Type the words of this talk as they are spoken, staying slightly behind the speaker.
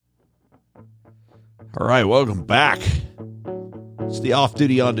All right, welcome back. It's the Off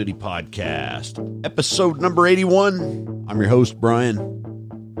Duty On Duty podcast, episode number 81. I'm your host, Brian.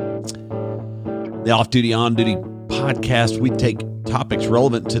 The Off Duty On Duty podcast, we take topics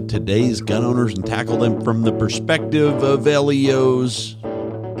relevant to today's gun owners and tackle them from the perspective of LEOs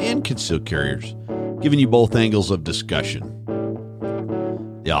and concealed carriers, giving you both angles of discussion.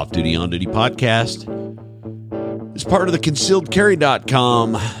 The Off Duty On Duty podcast is part of the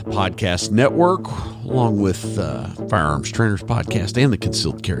concealedcarry.com podcast network, along with Firearms Trainers podcast and the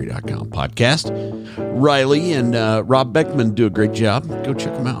concealedcarry.com podcast. Riley and Rob Beckman do a great job. Go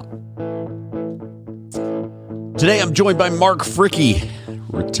check them out. Today I'm joined by Mark Fricke,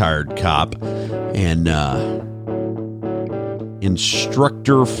 retired cop and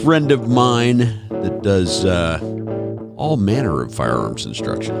instructor friend of mine that does all manner of firearms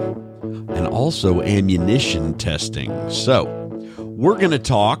instruction and also ammunition testing. So we're going to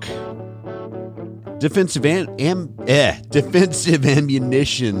talk defensive ammunition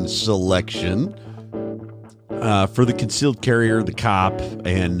selection for the concealed carrier, the cop,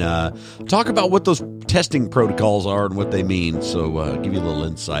 and talk about what those testing protocols are and what they mean. So give you a little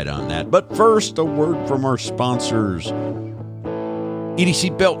insight on that. But first, a word from our sponsors.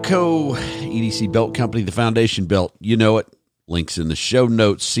 EDC Belt Co., EDC Belt Company, the foundation belt. You know it. Links in the show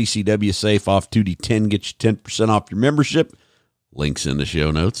notes. CCW Safe Off Duty 10 gets you 10% off your membership. Links in the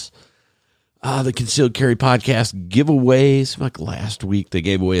show notes. The Concealed Carry Podcast giveaways. Like last week, they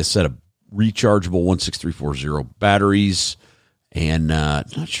gave away a set of rechargeable 16340 batteries. And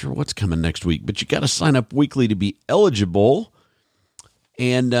not sure what's coming next week, but you got to sign up weekly to be eligible.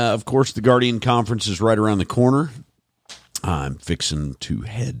 And, of course, the Guardian Conference is right around the corner. I'm fixing to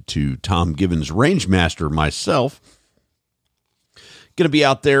head to Tom Gibbons Rangemaster myself. Going to be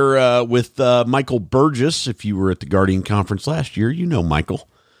out there with Michael Burgess. If you were at the Guardian Conference last year, you know Michael.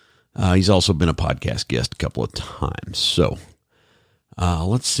 He's also been a podcast guest a couple of times. So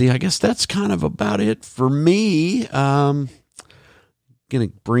let's see. I guess that's kind of about it for me. Going to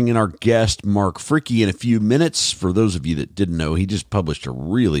bring in our guest, Mark Fricke, in a few minutes. For those of you that didn't know, he just published a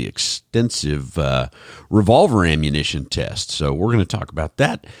really extensive revolver ammunition test. So we're going to talk about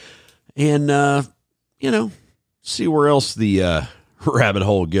that and, see where else the rabbit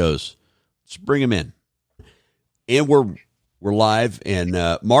hole goes. Let's bring him in. And we're live. And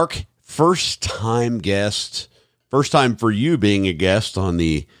Mark, first time for you being a guest on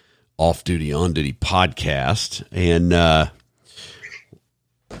the Off Duty On Duty podcast. And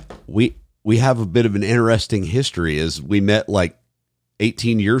we have a bit of an interesting history, as we met like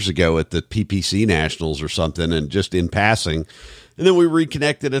 18 years ago at the PPC Nationals or something, and just in passing. And then we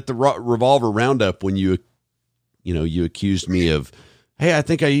reconnected at the Revolver Roundup when you accused me of, hey, I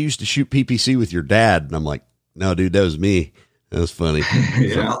think I used to shoot PPC with your dad. And I'm like, no, dude, that was me. That was funny.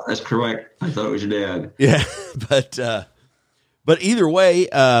 Yeah, that's correct. I thought it was your dad. Yeah. But either way,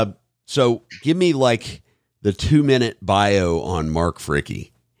 so give me like the 2-minute bio on Mark Fricke.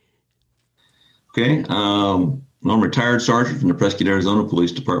 Okay. I'm a retired sergeant from the Prescott, Arizona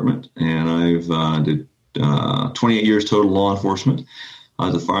Police Department, and I've did 28 years total law enforcement. I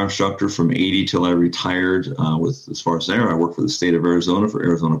was a fire instructor from 80 till I retired. As far as there, I worked for the state of Arizona for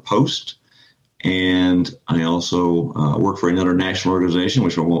Arizona Post. And I also work for another national organization,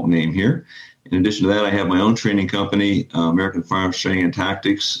 which I won't name here. In addition to that, I have my own training company, American Firearms Training and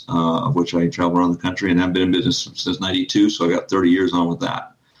Tactics, of which I travel around the country, and I've been in business since 92, so I got 30 years on with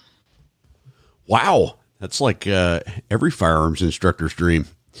that. Wow. That's like every firearms instructor's dream.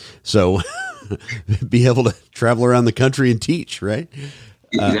 So be able to travel around the country and teach, right?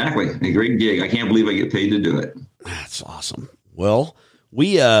 Exactly. A great gig. I can't believe I get paid to do it. That's awesome. Well,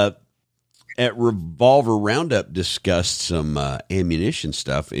 we at Revolver Roundup discussed some ammunition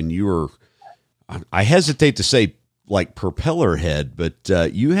stuff, and you were, I hesitate to say like propeller head, but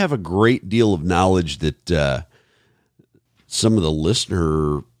you have a great deal of knowledge that some of the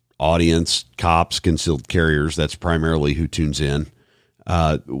listener audience, cops, concealed carriers, that's primarily who tunes in,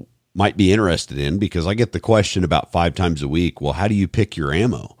 might be interested in, because I get the question about 5 times a week. Well, how do you pick your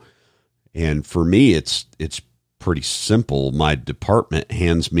ammo? And for me, it's pretty simple. My department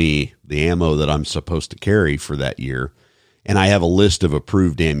hands me the ammo that I'm supposed to carry for that year, and I have a list of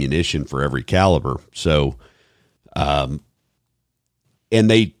approved ammunition for every caliber. So, and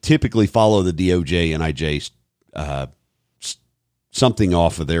they typically follow the DOJ and IJ, something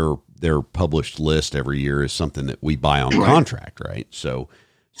off of their published list every year is something that we buy on contract, right? So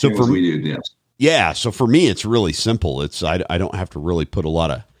for me, we do, yes. Yeah. So for me, it's really simple. I don't have to really put a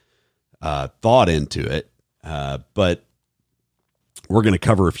lot of thought into it. But we're going to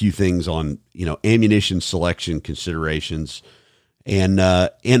cover a few things on, ammunition selection considerations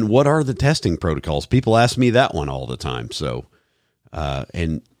And what are the testing protocols? People ask me that one all the time. So,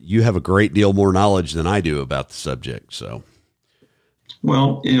 and you have a great deal more knowledge than I do about the subject. So,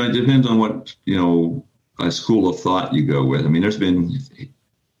 well, it depends on what, a school of thought you go with. I mean,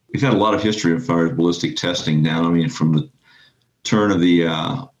 we've had a lot of history as far as ballistic testing down. I mean, from the turn of the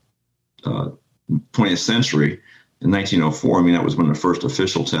 20th century in 1904. I mean, that was when the first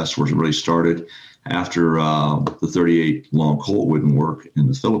official tests were really started after the 38 long Colt wouldn't work in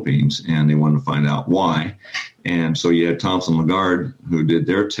the Philippines, and they wanted to find out why. And so you had Thompson Lagarde who did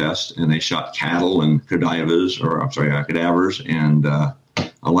their test, and they shot cattle and cadavers, and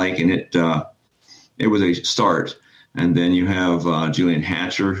alike, and it was a start. And then you have Julian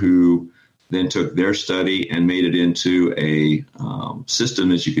Hatcher, who then took their study and made it into a system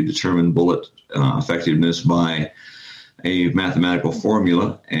that you could determine bullet effectiveness by a mathematical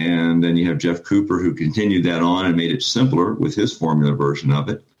formula. And then you have Jeff Cooper, who continued that on and made it simpler with his formula version of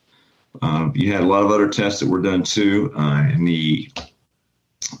it. You had a lot of other tests that were done too in the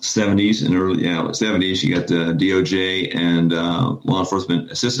 70s and early 70s. You got the DOJ and Law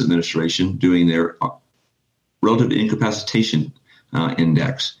Enforcement Assistance Administration doing their relative incapacitation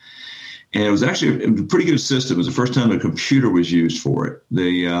index. And it was actually a pretty good system. It was the first time a computer was used for it.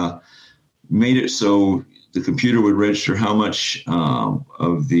 They made it so the computer would register how much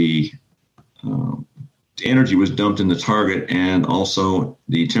of the energy was dumped in the target, and also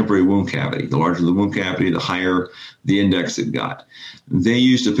the temporary wound cavity. The larger the wound cavity, the higher the index it got. They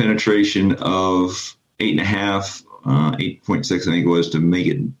used a penetration of 8.5, 8.6, I think it was, to make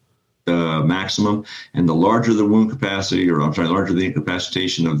it the maximum. And the larger the wound capacity, larger the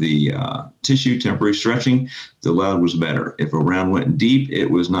incapacitation of the tissue, temporary stretching, the louder was better. If a round went deep,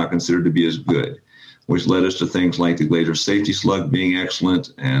 it was not considered to be as good, which led us to things like the Glazer safety slug being excellent,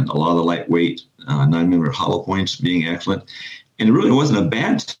 and a lot of the lightweight 9mm hollow points being excellent. And it really wasn't a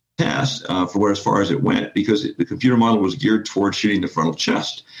bad test as far as it went, because the computer model was geared towards shooting the frontal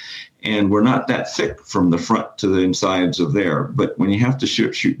chest. And we're not that thick from the front to the insides of there. But when you have to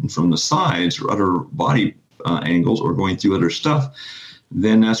shooting from the sides or other body angles or going through other stuff,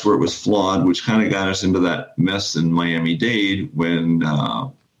 then that's where it was flawed, which kind of got us into that mess in Miami-Dade when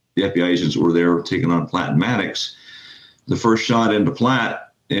the FBI agents were there taking on Platt and Maddox. The first shot into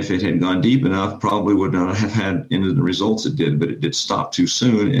Platt, if it had gone deep enough, probably would not have had into the results it did, but it did stop too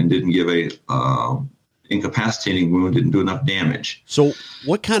soon and didn't give a incapacitating wound, didn't do enough damage. So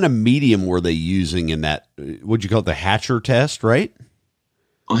what kind of medium were they using in that? Would you call it the Hatcher test, right?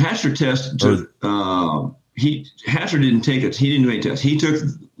 Well, Hatcher test, Hatcher didn't take it. He didn't do any tests. He took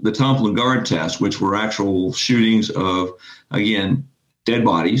the Thompson Lagarde test, which were actual shootings of, again, dead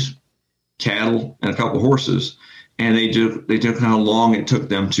bodies, cattle, and a couple of horses. And they took how long it took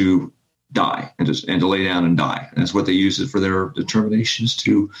them to die and to lay down and die. And that's what they used it for their determinations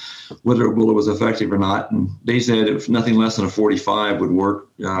to whether a bullet was effective or not. And they said if nothing less than a 45 would work,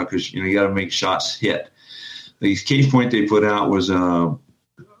 because you got to make shots hit. The case point they put out was a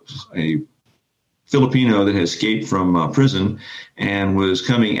Filipino that had escaped from prison and was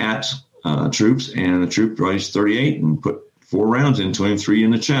coming at troops, and the troop raised 38 and put 4 rounds into him, 3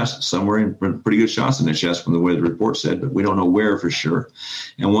 in the chest, somewhere in pretty good shots in the chest from the way the report said, but we don't know where for sure.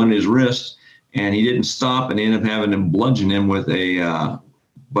 And one in his wrist, and he didn't stop, and they ended up having him bludgeon him with a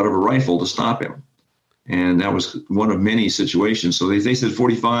butt of a rifle to stop him. And that was one of many situations. So they said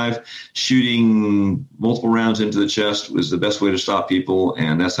 45, shooting multiple rounds into the chest was the best way to stop people,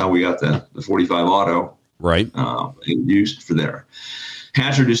 and that's how we got the 45 auto right used for there.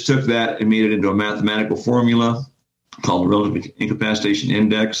 Hatcher just took that and made it into a mathematical formula called the Relative Incapacitation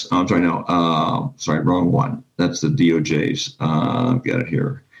Index. I'm sorry, wrong one. That's the DOJ's. I've got it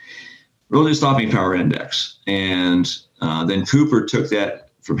here. Relative Stopping Power Index. And then Cooper took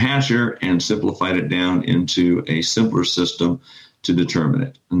that from Hatcher and simplified it down into a simpler system to determine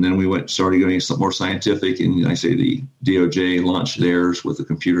it. And then we started getting something more scientific, and I say the DOJ launched theirs with a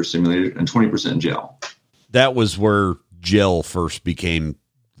computer simulator and 20% gel. That was where gel first became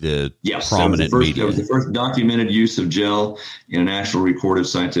the prominent media. That was the first documented use of gel in an actual recorded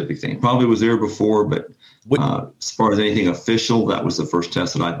scientific thing. Probably was there before, but as far as anything official, that was the first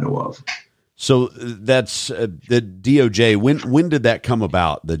test that I know of. So that's the DOJ. When did that come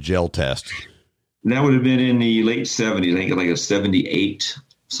about, the gel test? That would have been in the late 70s, I think like a 78,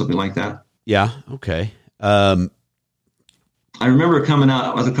 something like that. Yeah, okay. I remember coming out,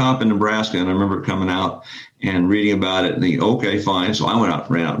 I was a cop in Nebraska, and I remember coming out and reading about it and thinking, okay, fine. So I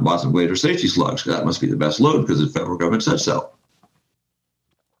ran out and bought some Glazer safety slugs, because that must be the best load because the federal government said so.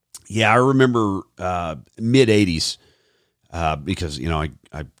 Yeah, I remember mid-'80s because,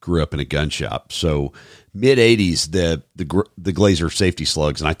 I grew up in a gun shop. So mid 80s, the Glazer safety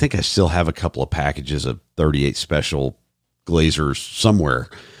slugs, and I think I still have a couple of packages of 38 special Glazers somewhere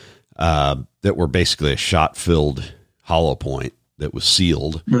that were basically a shot-filled hollow point that was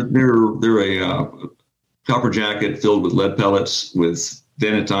sealed. They're a copper jacket filled with lead pellets, with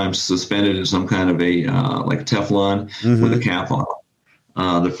then at times suspended in some kind of a like Teflon with a cap on it.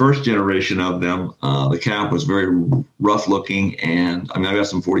 The first generation of them, the cap was very rough looking, and I mean, I've got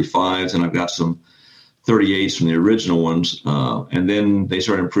some 45s and I've got some 38s from the original ones, and then they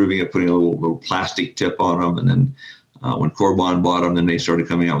started improving it, putting a little plastic tip on them, and then when Corbon bought them, then they started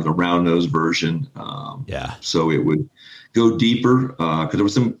coming out with a round nose version. So it would go deeper, because there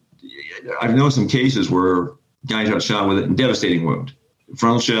was I've known some cases where guys got shot with it and devastating wound.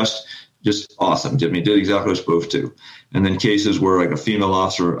 Frontal chest, just awesome. I mean, did exactly what it was supposed to. And then cases where like a female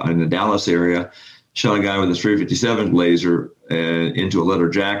officer in the Dallas area shot a guy with a 357 laser into a leather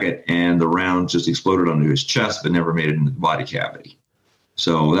jacket, and the round just exploded onto his chest, but never made it into the body cavity.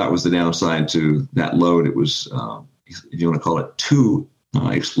 So that was the downside to that load. It was, if you want to call it, too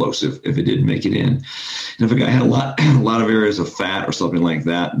explosive if it didn't make it in. And if a guy had a lot of areas of fat or something like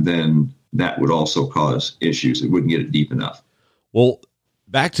that, then that would also cause issues. It wouldn't get it deep enough. Well,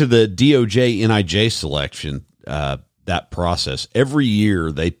 back to the DOJ NIJ selection, that process, every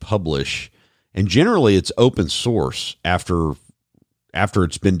year they publish, and generally it's open source after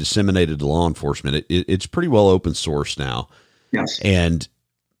it's been disseminated to law enforcement. It's pretty well open source now. Yes. And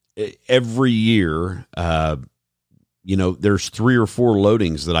every year, there's 3 or 4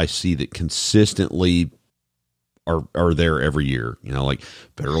 loadings that I see that consistently are there every year, like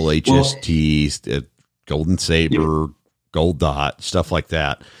Federal HST, Golden Saber, Gold Dot, stuff like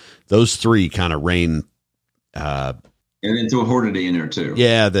that. Those 3 kind of reign. And then throw a Hornady in there too.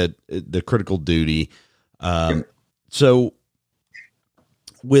 Yeah, the critical duty. So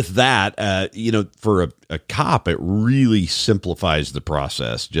with that, for a cop, it really simplifies the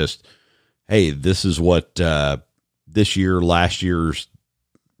process. Just, hey, this is what last year's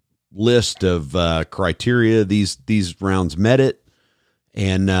list of criteria. These rounds met it,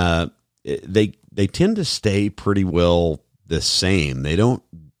 and they tend to stay pretty well the same. They don't,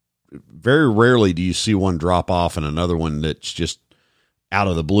 very rarely do you see one drop off and another one that's just out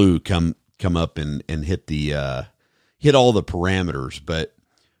of the blue come up and hit hit all the parameters. But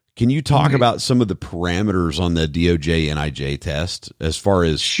can you talk about some of the parameters on the DOJ NIJ test as far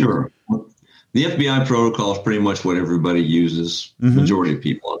as? Sure. The FBI protocol is pretty much what everybody uses. Majority of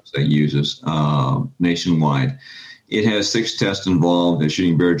people, I'd say, uses nationwide. It has 6 tests involved: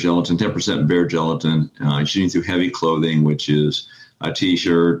 shooting bare gelatin, 10% bare gelatin, shooting through heavy clothing, which is a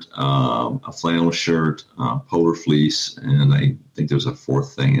T-shirt, a flannel shirt, polar fleece, and I think there's a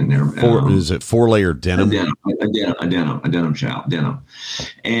 4th thing in there. Is it 4-layer denim? A denim.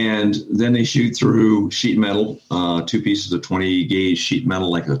 And then they shoot through sheet metal, 2 pieces of 20 gauge sheet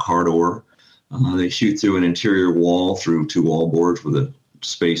metal like a car door. They shoot through an interior wall through 2 wall boards with a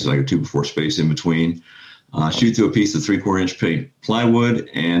space, like a 2x4 space in between. Shoot through a piece of 3/4 inch plywood,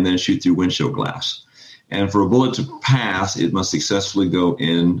 and then shoot through windshield glass. And for a bullet to pass, it must successfully go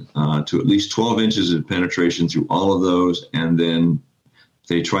in to at least 12 inches of penetration through all of those. And then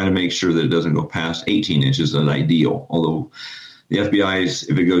they try to make sure that it doesn't go past 18 inches as ideal. Although the FBI's,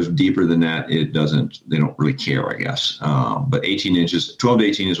 if it goes deeper than that, they don't really care, I guess. But 18 inches, 12 to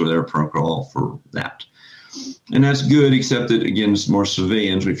 18 is where their protocol for that. And that's good, except that, again, it's more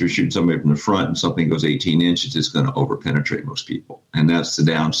civilians. If you're shooting somebody from the front and something goes 18 inches, it's going to over-penetrate most people. And that's the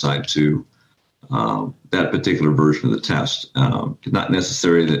downside to that particular version of the test. Not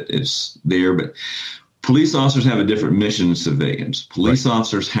necessarily that it's there, but police officers have a different mission than civilians. Police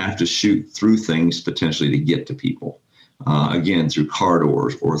officers have to shoot through things potentially to get to people. Again, through car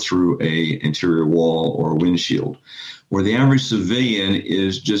doors or through a interior wall or a windshield, where the average civilian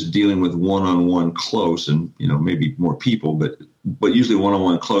is just dealing with one-on-one close and, maybe more people, but usually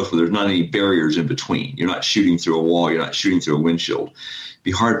one-on-one close where there's not any barriers in between. You're not shooting through a wall. You're not shooting through a windshield. It'd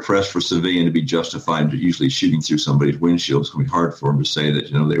be hard-pressed for a civilian to be justified to usually shooting through somebody's windshield. It's going to be hard for them to say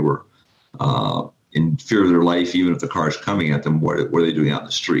that, they were in fear of their life, even if the car is coming at them. What are they doing out in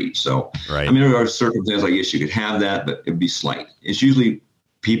the street? So, right. I mean, there are circumstances, I guess you could have that, but it'd be slight. It's usually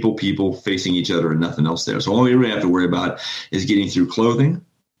people facing each other and nothing else there. So all we really have to worry about is getting through clothing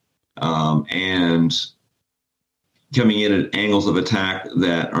and coming in at angles of attack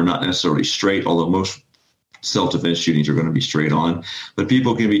that are not necessarily straight, although most self-defense shootings are going to be straight on. But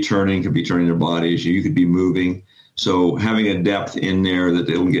people can be turning their bodies. You could be moving. So having a depth in there that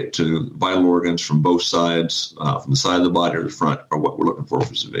they'll get to vital organs from both sides, from the side of the body or the front, are what we're looking for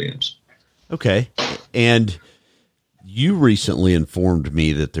civilians. Okay. And you recently informed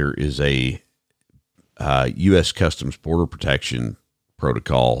me that there is a U.S. Customs Border Protection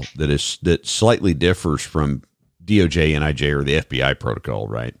protocol that slightly differs from DOJ, NIJ, or the FBI protocol,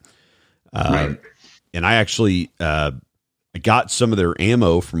 right? Right. And I actually I got some of their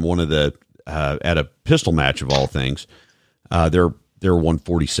ammo from one of the at a pistol match of all things. Their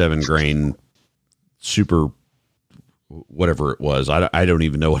 147 grain super whatever it was. I don't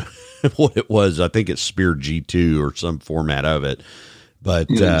even know what it was. I think it's Spear G2 or some format of it. But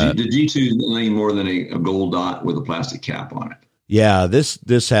the G2 is nothing more than a gold dot with a plastic cap on it. Yeah,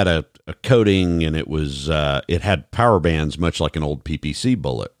 this had a coating, and it had power bands, much like an old PPC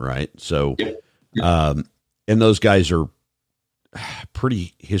bullet, right? So, Yep. And those guys are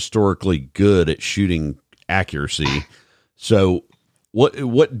pretty historically good at shooting accuracy. So,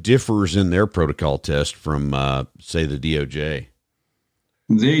 what differs in their protocol test from, say, the DOJ?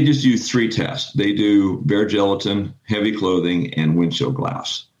 They just use 3 tests. They do bare gelatin, heavy clothing, and windshield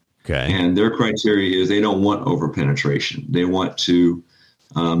glass. Okay. And their criteria is they don't want overpenetration. They want to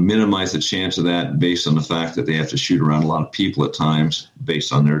minimize the chance of that based on the fact that they have to shoot around a lot of people at times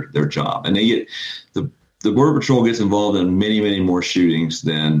based on their job. And they get the Border Patrol gets involved in many, many more shootings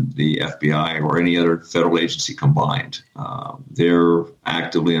than the FBI or any other federal agency combined. They're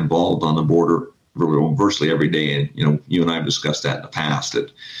actively involved on the border virtually every day. And, you and I have discussed that in the past,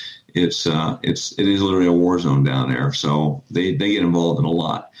 that it is literally a war zone down there. So they get involved in a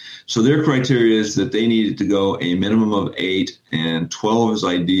lot. So their criteria is that they needed to go a minimum of 8, and 12 is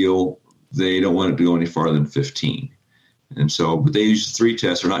ideal. They don't want it to go any farther than 15. And so, but they use 3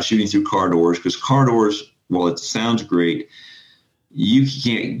 tests. They're not shooting through car doors, because car doors, while it sounds great,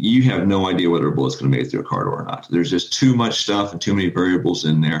 you have no idea whether a bullet's going to make it through a car door or not. There's just too much stuff and too many variables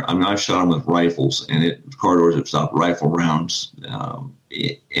in there. I mean, I've shot them with rifles, and car doors have stopped rifle rounds. And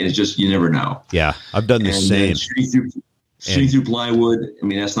it's just, you never know. Yeah, I've done the same. Shooting through plywood, I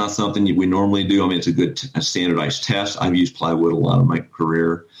mean, that's not something we normally do. I mean, it's a standardized test. I've used plywood a lot of my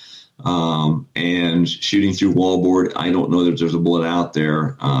career. And shooting through wallboard, I don't know that there's a bullet out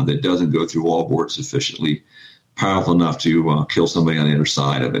there that doesn't go through wallboard sufficiently powerful enough to kill somebody on the other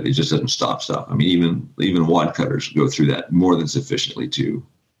side of it. It just doesn't stop stuff. I mean, even wad cutters go through that more than sufficiently to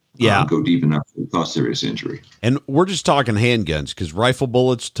go deep enough to cause serious injury. And we're just talking handguns, because rifle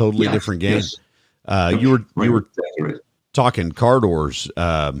bullets, totally different game. Yes. You were Exactly right. talking car doors.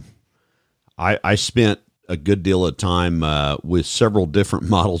 I spent a good deal of time with several different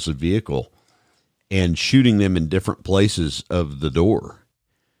models of vehicle and shooting them in different places of the door.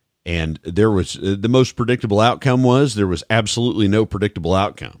 And there was the most predictable outcome was there was absolutely no predictable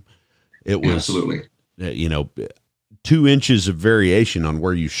outcome. It was absolutely, 2 inches of variation on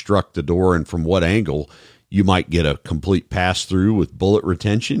where you struck the door and from what angle. You might get a complete pass through with bullet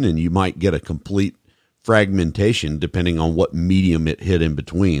retention, and you might get a complete fragmentation depending on what medium it hit in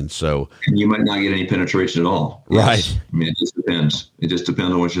between. So, and you might not get any penetration at all. Right. Yes. I mean, it just depends. It just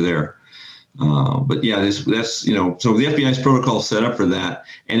depends on what you're there. But yeah, that's, so the FBI's protocol is set up for that,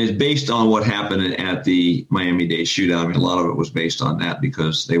 and it's based on what happened at the Miami-Dade shootout. I mean, a lot of it was based on that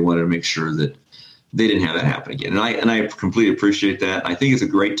because they wanted to make sure that they didn't have that happen again. And I completely appreciate that. I think it's a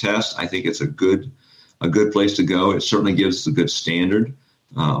great test. I think it's a good place to go. It certainly gives a good standard.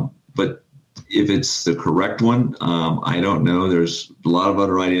 But if it's the correct one, I don't know. There's a lot of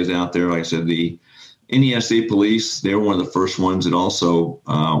other ideas out there. Like I said, the NESA police, they were one of the first ones that also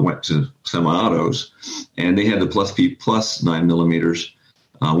went to semi-autos, and they had the plus P plus 9 millimeters,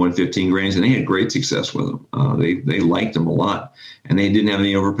 115 grains, and they had great success with them. They liked them a lot, and they didn't have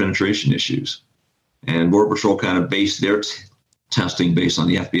any overpenetration issues. And Border Patrol kind of based their testing based on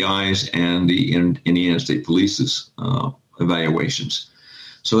the FBI's and the Indiana State Police's evaluations.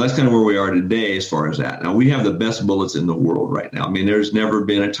 So that's kind of where we are today as far as that. Now, we have the best bullets in the world right now. I mean, there's never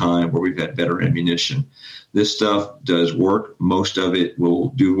been a time where we've had better ammunition. This stuff does work. Most of it will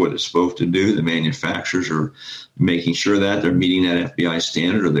do what it's supposed to do. The manufacturers are making sure that they're meeting that FBI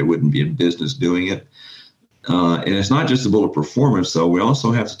standard, or they wouldn't be in business doing it. And it's not just the bullet performance, though. We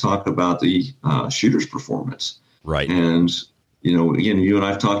also have to talk about the shooter's performance. Right. And, again, you and I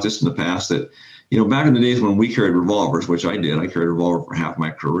have talked this in the past that, back in the days when we carried revolvers, which I did, I carried a revolver for half my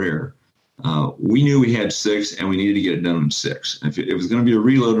career. We knew we had 6 and we needed to get it done in 6. If it was going to be a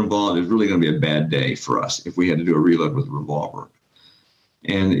reload involved, it was really going to be a bad day for us if we had to do a reload with a revolver.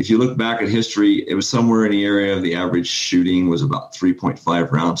 And if you look back at history, it was somewhere in the area of the average shooting was about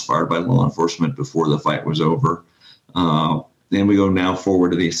 3.5 rounds fired by law enforcement before the fight was over. Then we go now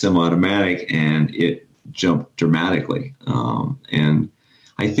forward to the semi-automatic, and it jumped dramatically. And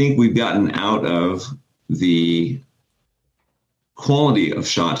I think we've gotten out of the quality of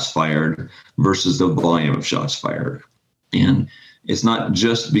shots fired versus the volume of shots fired. And it's not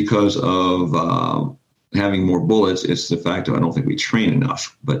just because of having more bullets. It's the fact that I don't think we train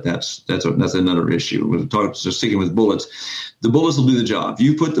enough, but that's another issue. So sticking with bullets, the bullets will do the job. If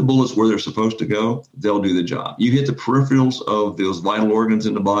you put the bullets where they're supposed to go, they'll do the job. You hit the peripherals of those vital organs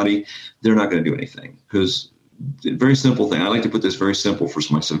in the body, they're not going to do anything. Because very simple thing, I like to put this very simple for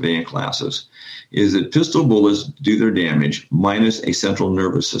my civilian classes, is that pistol bullets do their damage minus a central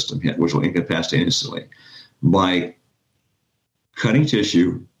nervous system hit, which will incapacitate instantly, by cutting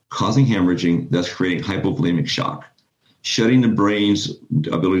tissue, causing hemorrhaging, thus creating hypovolemic shock, shutting the brain's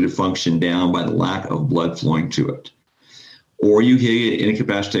ability to function down by the lack of blood flowing to it. Or you get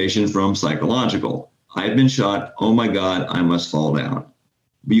incapacitation from psychological. I've been shot. Oh my God, I must fall down.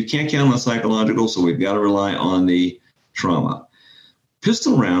 But you can't count on the psychological, so we've got to rely on the trauma.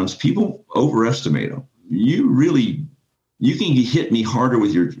 Pistol rounds, people overestimate them. You can hit me harder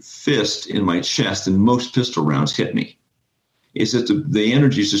with your fist in my chest than most pistol rounds hit me. It's that the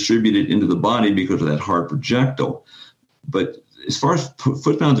energy is distributed into the body because of that hard projectile. But as far as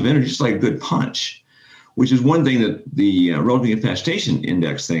foot-pounds of energy, it's like a good punch, which is one thing that the relative incapacitation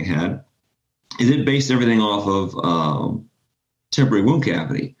index thing had, is it based everything off of temporary wound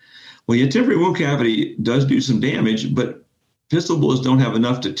cavity. Well, your temporary wound cavity does do some damage, but pistol bullets don't have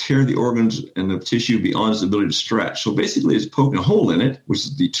enough to tear the organs and the tissue beyond its ability to stretch. So basically, it's poking a hole in it, which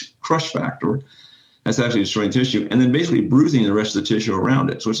is the crush factor. That's actually destroying tissue, and then basically bruising the rest of the tissue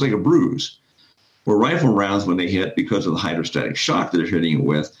around it. So it's like a bruise. Where rifle rounds, when they hit, because of the hydrostatic shock that they're hitting it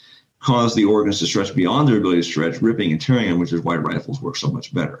with, cause the organs to stretch beyond their ability to stretch, ripping and tearing them, which is why rifles work so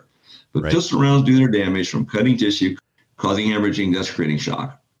much better. But right. Pistol rounds do their damage from cutting tissue, causing hemorrhaging, thus creating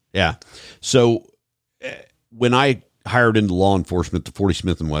shock. Yeah. So when I hired into law enforcement, the 40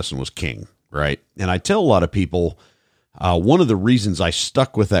 Smith & Wesson was king, right? And I tell a lot of people, one of the reasons I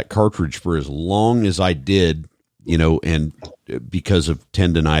stuck with that cartridge for as long as I did, and because of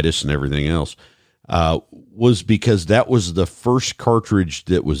tendonitis and everything else, was because that was the first cartridge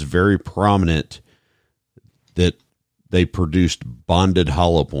that was very prominent that they produced bonded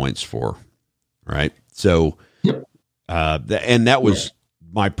hollow points for, right? So, yep. And that was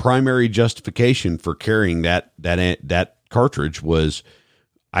my primary justification for carrying that cartridge was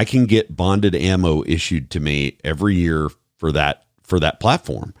I can get bonded ammo issued to me every year for that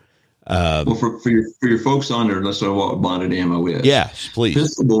platform. Well, for your folks on there, let's know what bonded ammo is. Yes, please.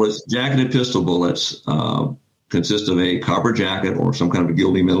 Pistol bullets, jacketed pistol bullets, consist of a copper jacket or some kind of a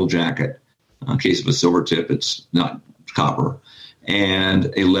gilding metal jacket. In case of a silver tip, it's not copper,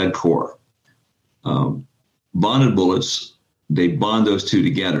 and a lead core. Bonded bullets, they bond those two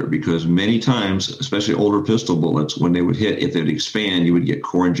together because many times, especially older pistol bullets, when they would hit, if they'd expand, you would get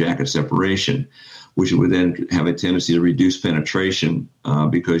core and jacket separation, which would then have a tendency to reduce penetration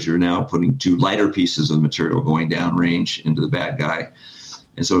because you're now putting two lighter pieces of material going down range into the bad guy.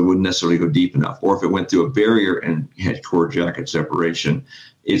 And so it wouldn't necessarily go deep enough. Or if it went through a barrier and had core jacket separation,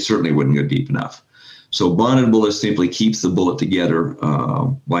 it certainly wouldn't go deep enough. So bonded bullets simply keeps the bullet together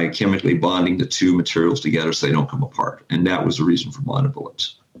by chemically bonding the two materials together so they don't come apart. And that was the reason for bonded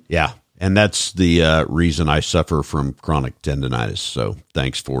bullets. Yeah. And that's the reason I suffer from chronic tendonitis. So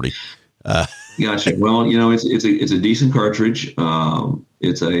thanks, 40. Gotcha. Well, it's a decent cartridge.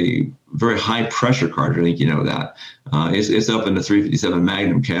 It's a very high pressure cartridge. I think you know that. It's up in the 357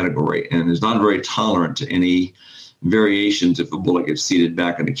 Magnum category, and is not very tolerant to any variations if a bullet gets seated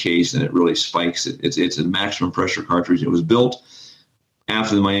back in the case and it really spikes it. It's a maximum pressure cartridge. It was built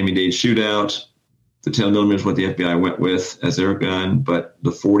after the Miami-Dade shootout. The 10 millimeter is what the FBI went with as their gun, but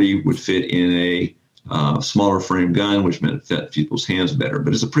the 40 would fit in a smaller frame gun, which meant it fit people's hands better.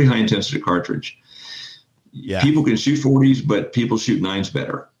 But it's a pretty high intensity cartridge. Yeah. People can shoot 40s, but people shoot 9s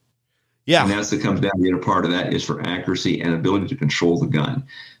better. Yeah. And that's what comes down to the other part of that is for accuracy and ability to control the gun.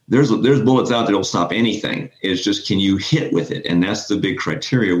 There's bullets out there that'll stop anything. It's just, can you hit with it? And that's the big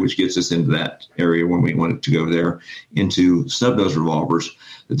criteria, which gets us into that area when we wanted to go there into snub-nose revolvers.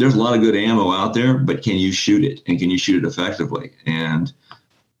 That there's a lot of good ammo out there, but can you shoot it? And can you shoot it effectively? And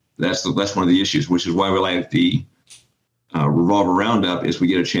that's one of the issues, which is why we like the revolver roundup, is we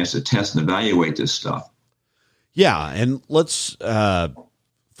get a chance to test and evaluate this stuff. Yeah, and let's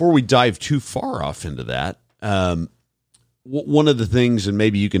before we dive too far off into that, one of the things, and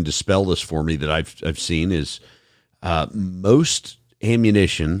maybe you can dispel this for me, that I've seen is most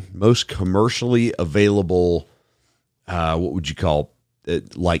ammunition, most commercially available, what would you call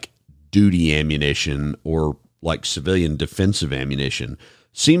it, like duty ammunition or like civilian defensive ammunition,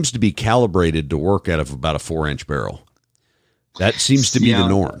 seems to be calibrated to work out of about a 4-inch barrel. That seems to be the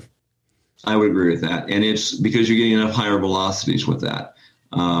norm. I would agree with that. And it's because you're getting enough higher velocities with that.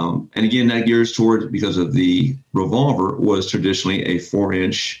 And again, that gears toward, because of the revolver was traditionally a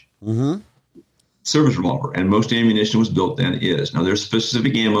 4-inch service revolver, and most ammunition was built then is. Now, there's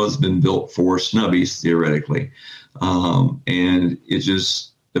specific ammo that's been built for snubbies, theoretically, and it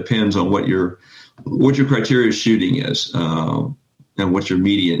just depends on what your criteria of shooting is, and what your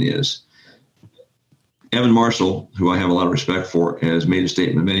median is. Evan Marshall, who I have a lot of respect for, has made a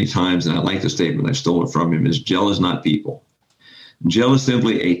statement many times, and I like the statement. I stole it from him, is gel is not people. Gel is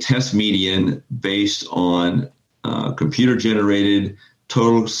simply a test median based on computer-generated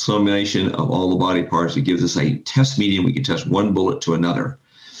total summation of all the body parts. It gives us a test median. We can test one bullet to another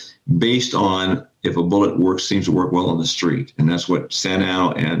based on if a bullet seems to work well on the street. And that's what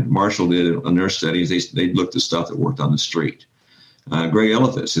Sanow and Marshall did on their studies. They looked at stuff that worked on the street. Greg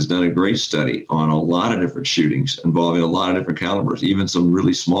Elefis has done a great study on a lot of different shootings involving a lot of different calibers, even some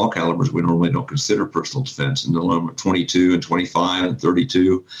really small calibers we normally don't consider personal defense. And the number 22 and 25 and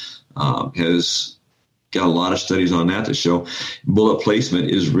 32 has got a lot of studies on that to show bullet placement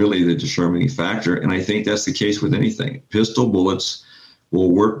is really the determining factor. And I think that's the case with anything. Pistol bullets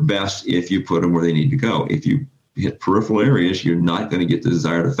will work best if you put them where they need to go. If you hit peripheral areas, you're not going to get the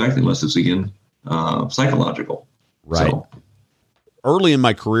desired effect unless it's, again, psychological. Right. So, early in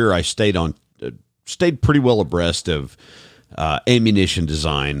my career, I stayed pretty well abreast of ammunition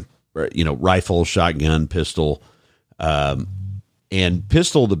design, rifle, shotgun, pistol. And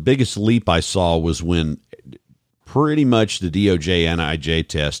pistol, the biggest leap I saw was when pretty much the DOJ NIJ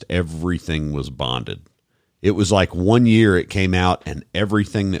test, everything was bonded. It was like 1 year it came out and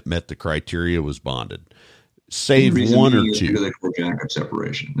everything that met the criteria was bonded. Save one or two. The jacket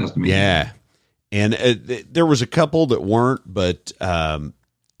separation. That's the main thing. And there was a couple that weren't, but and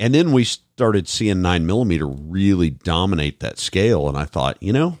then we started seeing 9mm really dominate that scale. And I thought,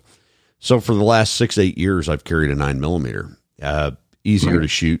 so for the last 6-8 years, I've carried a 9mm. Easier to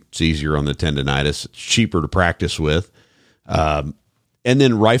shoot. It's easier on the tendonitis. It's cheaper to practice with. And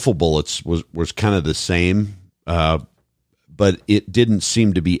then rifle bullets was kind of the same, but it didn't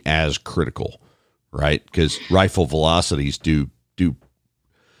seem to be as critical, right? Because rifle velocities do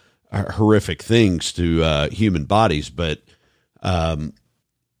horrific things to human bodies. But and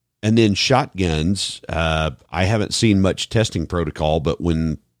then shotguns, I haven't seen much testing protocol, but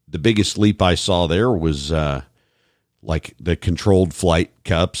when the biggest leap I saw there was like the controlled flight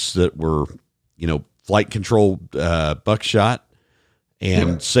cups that were, flight controlled buckshot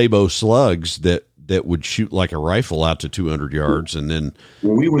and Sabo slugs that would shoot like a rifle out to 200 yards. And then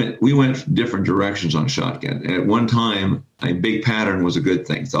we went different directions on shotgun. At one time, a big pattern was a good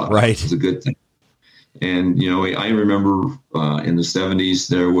thing. Right. It was a good thing. And, I remember in the 70s,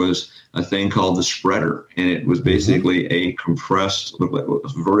 there was a thing called the spreader, and it was basically a compressed,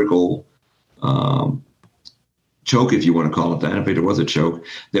 vertical choke, if you want to call it that. In fact, it was a choke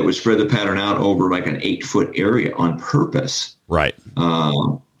that would spread the pattern out over like an 8-foot area on purpose. Right.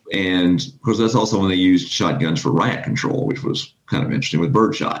 And of course, that's also when they used shotguns for riot control, which was kind of interesting with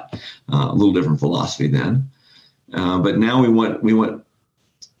birdshot. A little different philosophy then. But now we want to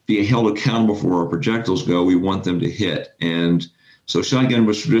be held accountable for where our projectiles go. We want them to hit. And so shotgun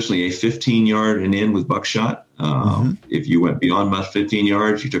was traditionally a 15-yard and in with buckshot. If you went beyond about 15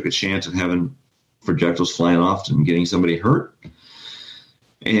 yards, you took a chance of having projectiles flying off and getting somebody hurt.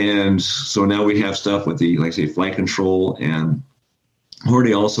 And so now we have stuff with the, flight control, and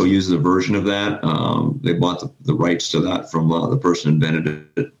Horty also uses a version of that. They bought the rights to that from the person who invented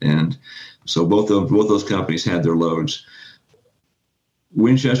it. And so both those companies had their loads.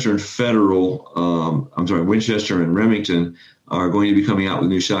 Winchester and Winchester and Remington are going to be coming out with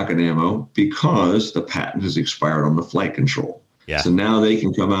new shotgun ammo because the patent has expired on the flight control. Yeah. So now they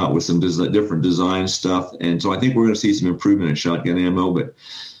can come out with some different design stuff. And so I think we're going to see some improvement in shotgun ammo. But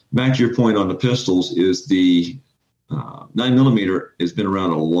back to your point on the pistols is the 9mm has been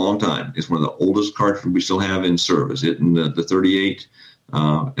around a long time. It's one of the oldest cartridges we still have in service. It and the 38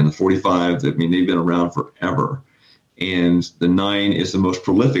 and the 45, they've been around forever. And the 9 is the most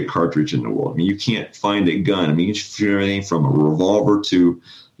prolific cartridge in the world. You can't find a gun. You can shoot everything from a revolver to,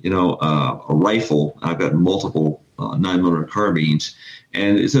 a rifle. I've got multiple 9mm carbines,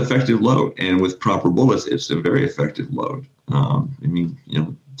 and it's an effective load. And with proper bullets, it's a very effective load.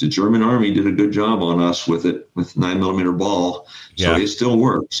 The German army did a good job on us with it, with 9mm ball. So it still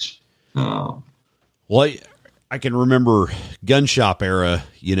works. Well, I can remember gun shop era,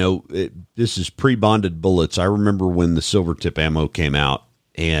 this is pre-bonded bullets. I remember when the silver tip ammo came out,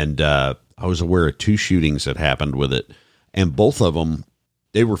 and I was aware of 2 shootings that happened with it. And both of them,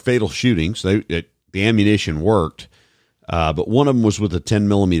 they were fatal shootings. The ammunition worked. But one of them was with a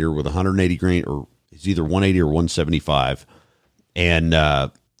 10mm with 180 grain, or it's either 180 or 175. And,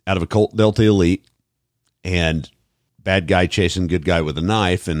 out of a Colt Delta Elite, and bad guy chasing good guy with a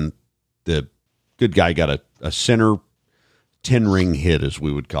knife, and the good guy got a center 10-ring hit, as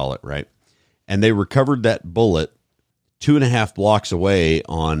we would call it, right? And they recovered that bullet 2.5 blocks away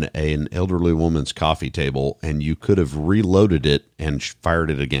on an elderly woman's coffee table, and you could have reloaded it and fired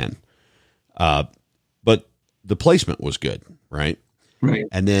it again. But the placement was good, right? Right.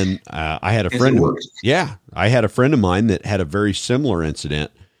 And then I had a friend. I had a friend of mine that had a very similar incident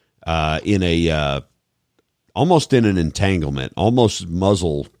in a almost in an entanglement, almost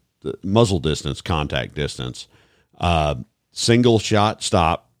muzzle distance, contact distance. Single shot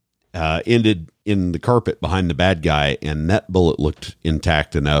stop, ended in the carpet behind the bad guy, and that bullet looked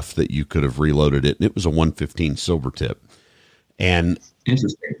intact enough that you could have reloaded it. And it was a 115 silver tip. And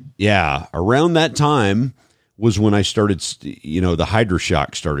interesting. Yeah, around that time was when I started, the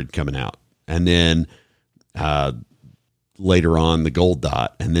Hydroshock started coming out. And then later on, the Gold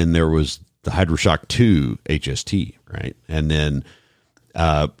Dot. And then there was the Hydroshock 2 HST, right? And then,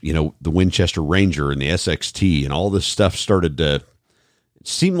 the Winchester Ranger and the SXT and all this stuff started to, it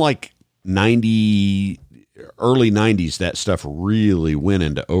seemed like early 90s, that stuff really went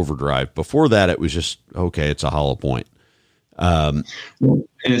into overdrive. Before that, it was just, okay, it's a hollow point. And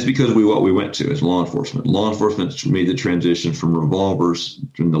it's because what we went to as law enforcement. Law enforcement made the transition from revolvers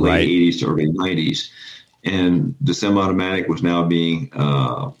from the late 80s to early 90s. And the semi-automatic was now being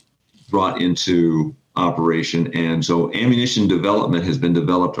brought into operation. And so ammunition development has been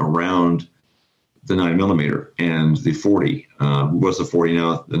developed around the 9mm and the 40. Was the 40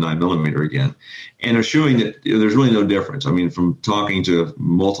 now the 9mm again? And are showing that there's really no difference. I mean, from talking to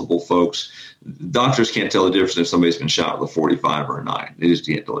multiple folks, doctors can't tell the difference if somebody's been shot with a 45 or a 9. They just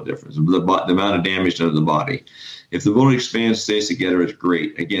can't tell the difference. The amount of damage done to the body. If the bullet expands, stays together, it's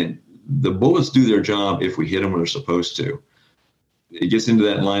great. Again, the bullets do their job if we hit them when they're supposed to. It gets into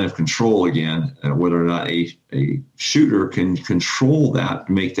that line of control again, whether or not a shooter can control that,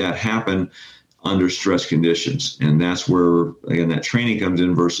 make that happen under stress conditions. And that's where, again, that training comes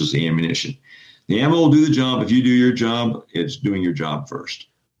in versus the ammunition. The ammo will do the job. If you do your job, it's doing your job first.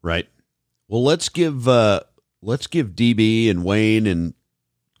 Right. Well, let's give DB and Wayne and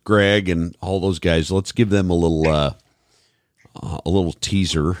Greg and all those guys, let's give them a little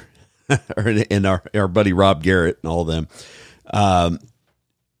teaser and our buddy Rob Garrett and all of them.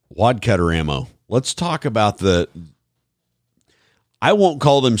 Wad cutter ammo. Let's talk about I won't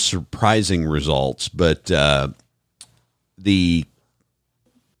call them surprising results, but the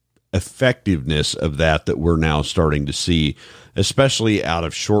effectiveness of that we're now starting to see, especially out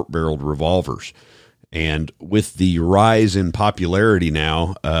of short-barreled revolvers. And with the rise in popularity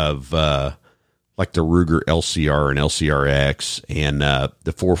now of like the Ruger LCR and LCRX and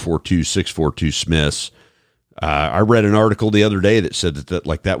the 442, 642 Smiths, I read an article the other day that said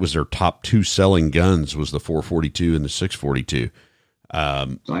that was their top 2 selling guns was the 442 and the 642.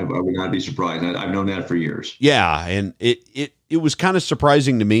 I would not be surprised. I've known that for years. Yeah, and it was kind of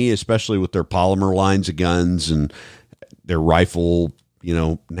surprising to me, especially with their polymer lines of guns and their rifle,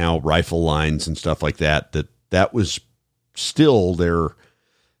 now rifle lines and stuff like that. That was still their,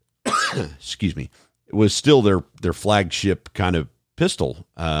 excuse me, it was still their flagship kind of pistol.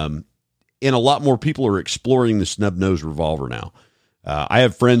 And a lot more people are exploring the snub nose revolver now. I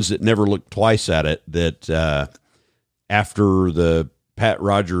have friends that never looked twice at it. That after the Pat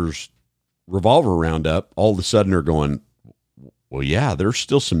Rogers revolver roundup, all of a sudden are going, well, yeah, there's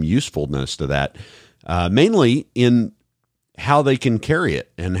still some usefulness to that, mainly in how they can carry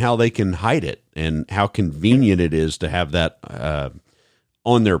it and how they can hide it and how convenient it is to have that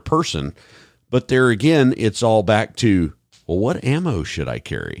on their person. But there again, it's all back to, well, what ammo should I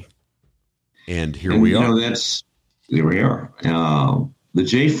carry? And here we are. There we are. The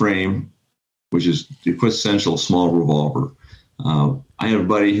J-frame, which is the quintessential small revolver. I had a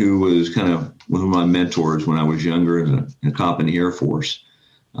buddy who was kind of one of my mentors when I was younger as a cop in the Air Force.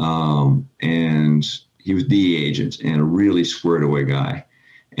 And he was DE agent and a really squared away guy.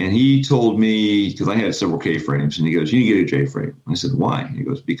 And he told me, because I had several K-frames, and he goes, you need to get a J-frame. I said, why? He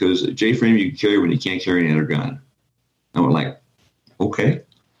goes, because a J-frame you can carry when you can't carry any other gun. I went like, okay.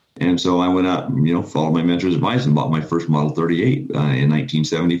 And so I went out and, followed my mentor's advice and bought my first Model 38 in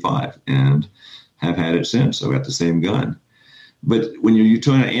 1975 and have had it since. I got the same gun. But when you're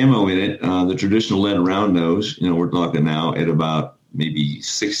talking ammo in it, the traditional lead round nose, we're talking now at about maybe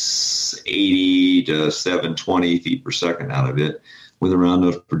 680 to 720 feet per second out of it with a round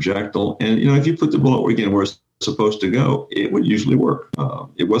nose projectile. And, if you put the bullet where it's supposed to go, it would usually work.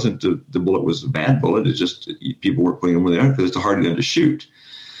 It wasn't the bullet was a bad bullet. It's just people were putting them where they are because it's a hard gun to shoot.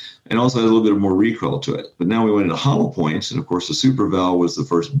 and also had a little bit more recoil to it. But now we went into hollow points, and of course the Super Val was the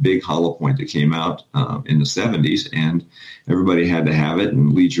first big hollow point that came out in the 70s, and everybody had to have it,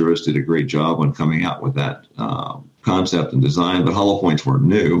 and Lee Juris did a great job on coming out with that concept and design, but hollow points weren't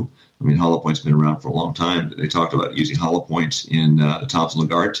new. I mean, hollow points have been around for a long time. They talked about using hollow points in the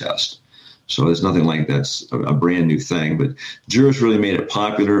Thompson-Lagarde test. So there's nothing like that's a brand new thing. But Juris really made it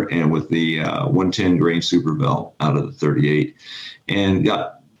popular, and with the 110 grain Super Val out of the 38, and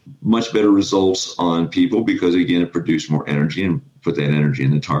got much better results on people because, again, it produced more energy and put that energy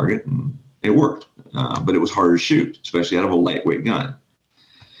in the target, and it worked. But it was harder to shoot, especially out of a lightweight gun.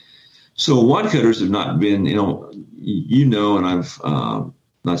 So wad cutters have not been, and I've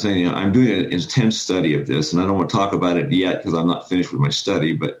not saying I'm doing an intense study of this, and I don't want to talk about it yet because I'm not finished with my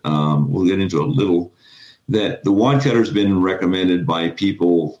study, but we'll get into a little, that the wad cutter has been recommended by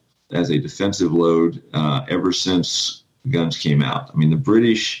people as a defensive load ever since guns came out. I mean, the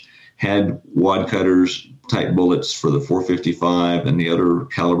British had wad cutters type bullets for the 455 and the other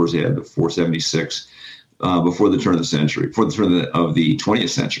calibers. They had the 476 before the turn of the century, before the turn of the 20th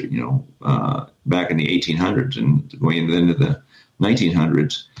century, back in the 1800s and going into the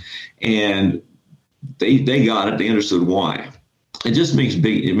 1900s, and they got it. They understood why. It just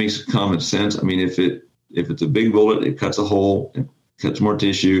makes common sense. I mean, if it's a big bullet, it cuts a hole, it cuts more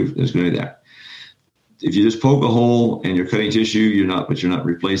tissue. There's going to be that. If you just poke a hole and you're cutting tissue, you're not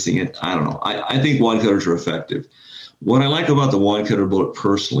replacing it. I don't know. I think wad cutters are effective. What I like about the wad cutter bullet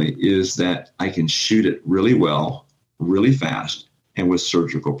personally is that I can shoot it really well, really fast, and with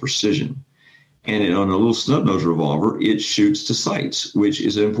surgical precision. And on a little snub nose revolver, it shoots to sights, which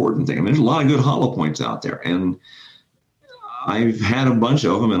is an important thing. I mean, there's a lot of good hollow points out there, and I've had a bunch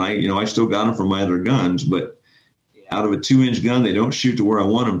of them, and I still got them from my other guns. But out of a 2-inch gun, they don't shoot to where I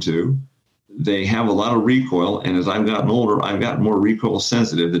want them to. They have a lot of recoil, and as I've gotten older, I've gotten more recoil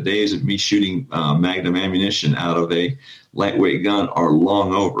sensitive. The days of me shooting Magnum ammunition out of a lightweight gun are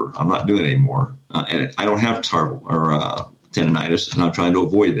long over. I'm not doing it anymore, and I don't have tendonitis, and I'm trying to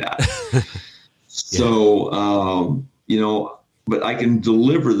avoid that. So, but I can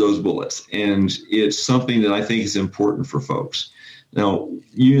deliver those bullets, and it's something that I think is important for folks. Now,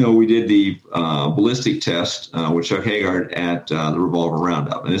 we did the ballistic test with Chuck Haggard at the Revolver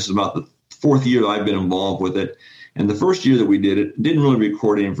Roundup, and this is about the 4th year that I've been involved with it. And the first year that we did it, didn't really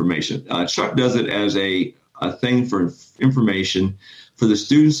record any information. Chuck does it as a thing for information for the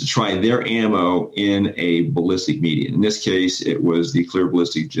students to try their ammo in a ballistic medium. In this case, it was the clear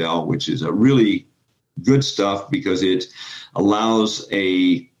ballistic gel, which is a really good stuff because it allows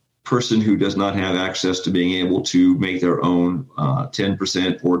a person who does not have access to being able to make their own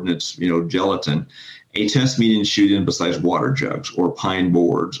 10% ordnance, gelatin, a test medium to shoot in besides water jugs or pine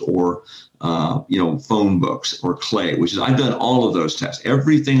boards or phone books or clay, which is, I've done all of those tests.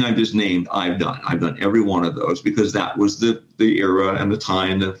 Everything I just named, I've done. I've done every one of those because that was the era and the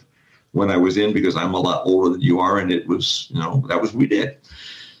time of when I was in, because I'm a lot older than you are. And it was, that was what we did.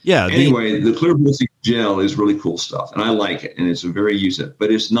 Yeah. Anyway, the clear ballistic gel is really cool stuff, and I like it, and it's a very useful,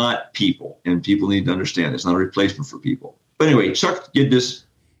 but it's not people, and people need to understand it's not a replacement for people. But anyway, Chuck did this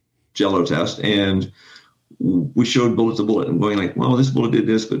Jello test, and we showed bullet to bullet and going like, well, this bullet did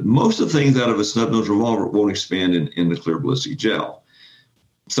this, but most of the things out of a snub nose revolver won't expand in the clear ballistic gel.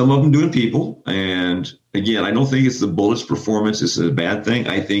 Some of them do in people. And again, I don't think it's the bullet's performance is a bad thing.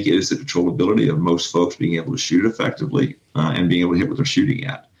 I think it is the controllability of most folks being able to shoot effectively and being able to hit what they're shooting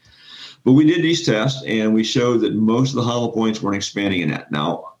at. But we did these tests, and we showed that most of the hollow points weren't expanding in that.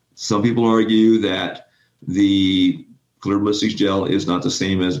 Now, some people argue that the clear ballistic gel is not the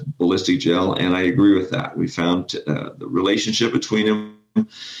same as ballistic gel, and I agree with that. We found the relationship between them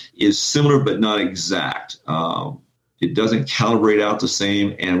is similar but not exact. It doesn't calibrate out the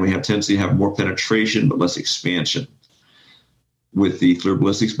same, and we have tendency to have more penetration but less expansion with the clear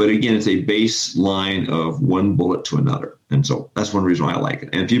ballistics. But again, it's a baseline of one bullet to another. And so that's one reason why I like it.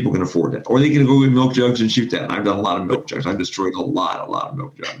 And people can afford that. Or they can go with milk jugs and shoot that. And I've done a lot of milk jugs. I've destroyed a lot of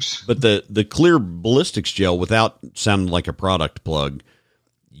milk jugs. But the clear ballistics gel, without sounding like a product plug,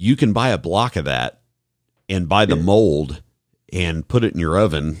 you can buy a block of that and buy the mold and put it in your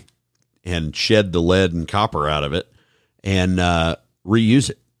oven and shed the lead and copper out of it and reuse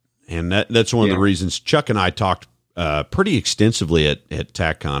it. And that's one of the reasons Chuck and I talked pretty extensively at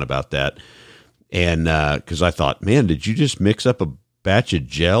TACCon about that. And because I thought, man, did you just mix up a batch of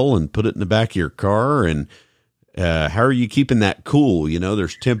gel and put it in the back of your car? And how are you keeping that cool?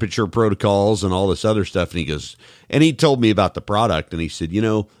 There's temperature protocols and all this other stuff. And he told me about the product, and he said,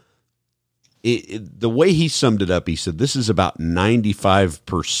 the way he summed it up, he said, this is about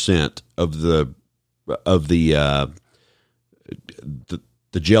 95% of the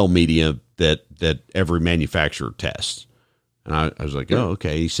the gel media that every manufacturer tests. And I was like, oh,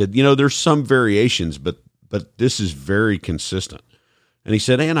 okay. He said, there's some variations, but this is very consistent. And he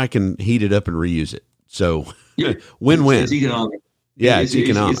said, and I can heat it up and reuse it. So win-win. It's economic. Yeah, it's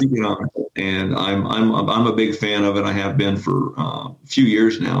economic. It's economical, and I'm a big fan of it. I have been for a few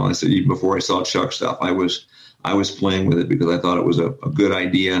years now. I said even before I saw Chuck stuff, I was playing with it because I thought it was a good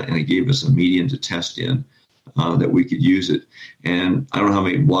idea, and it gave us a medium to test in that we could use it. And I don't know how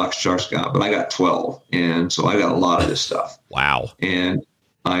many blocks Chuck's got, but I got 12, and so I got a lot of this stuff. Wow! And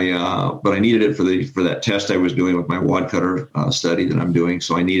but I needed it for that test I was doing with my wad cutter study that I'm doing.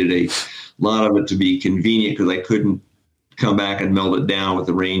 So I needed a lot of it to be convenient because I couldn't come back and melt it down with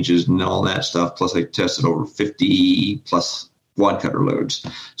the ranges and all that stuff. Plus I tested over 50 plus wad cutter loads.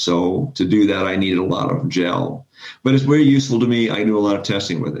 So to do that, I needed a lot of gel, but it's very useful to me. I do a lot of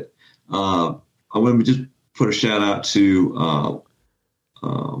testing with it. I want to just put a shout out to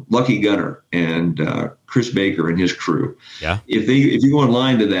Lucky Gunner and Chris Baker and his crew. Yeah. If you go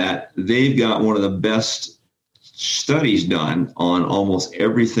online to that, they've got one of the best studies done on almost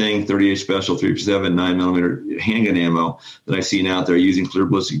everything 38 Special 357 9mm handgun ammo that I've seen out there using clear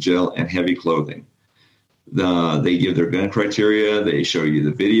ballistic gel and heavy clothing. They give their gun criteria. They show you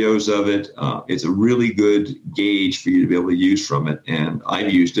the videos of it. It's a really good gauge for you to be able to use from it. And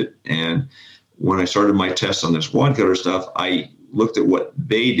I've used it. And when I started my tests on this wad cutter stuff, I looked at what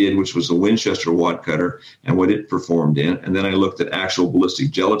they did, which was the Winchester wad cutter, and what it performed in. And then I looked at actual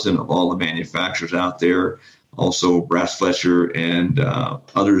ballistic gelatin of all the manufacturers out there, also Brass Fletcher and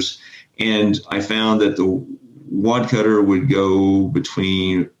others. And I found that the wad cutter would go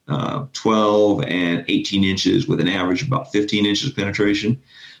between 12 and 18 inches with an average of about 15 inches penetration,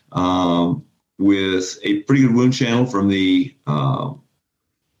 with a pretty good wound channel from the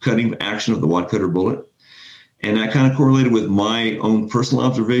cutting action of the wad cutter bullet. And I kind of correlated with my own personal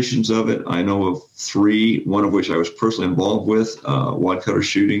observations of it. I know of 3, one of which I was personally involved with, wad cutter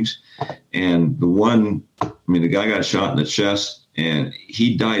shootings. And the guy got shot in the chest, and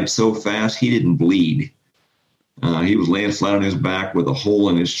he died so fast he didn't bleed. He was laying flat on his back with a hole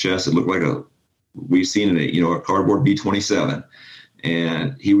in his chest. It looked like we've seen it, a cardboard B-27.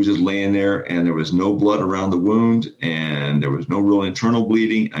 And he was just laying there, and there was no blood around the wound, and there was no real internal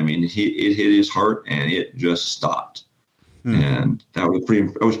bleeding. I mean, it hit his heart, and it just stopped. And that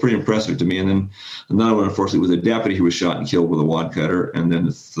was pretty impressive to me. And then another one, unfortunately, was a deputy who was shot and killed with a wad cutter. And then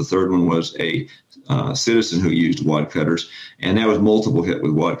the third one was a citizen who used wad cutters, and that was multiple hit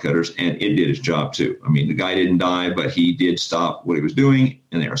with wad cutters, and it did its job too. I mean, the guy didn't die, but he did stop what he was doing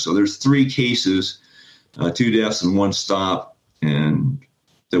in there. So there's 3 cases, 2 deaths and 1 stop. And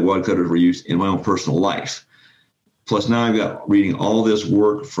the wad cutters were used in my own personal life. Plus, now I've got reading all this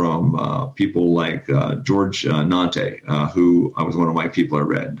work from people like George Nante, who was one of my people I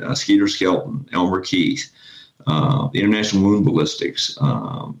read, Skeeter Skelton, Elmer Keith, the International Wound Ballistics,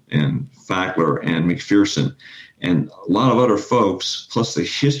 and Fackler and McPherson, and a lot of other folks, plus the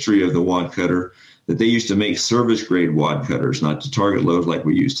history of the wad cutter, that they used to make service-grade wad cutters, not to target loads like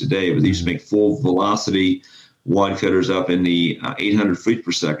we use today, but they used to make full velocity wad cutters up in the 800 feet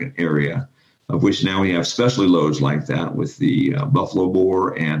per second area, of which now we have specialty loads like that with the Buffalo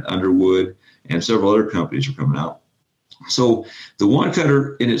Bore and Underwood, and several other companies are coming out. So the wad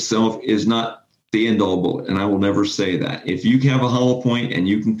cutter in itself is not the end-all bullet, and I will never say that. If you have a hollow point and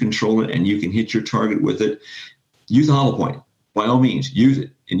you can control it and you can hit your target with it, use the hollow point. By all means, use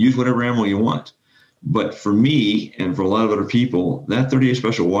it, and use whatever ammo you want. But for me and for a lot of other people, that 38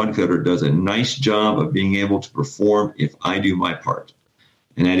 Special wad cutter does a nice job of being able to perform if I do my part.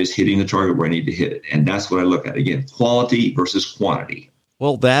 And that is hitting the target where I need to hit it. And that's what I look at. Again, quality versus quantity.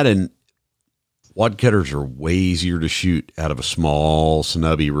 Well, that and wad cutters are way easier to shoot out of a small,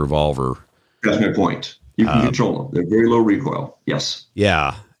 snubby revolver. That's my point. You can control them. They're very low recoil. Yes.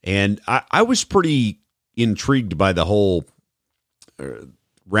 Yeah. And I was pretty intrigued by the whole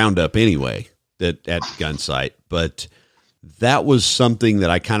roundup anyway. At Gunsight, but that was something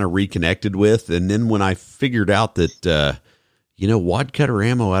that I kind of reconnected with. And then when I figured out that, wad cutter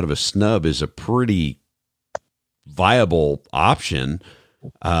ammo out of a snub is a pretty viable option,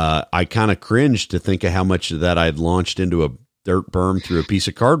 I kind of cringed to think of how much of that I'd launched into a dirt berm through a piece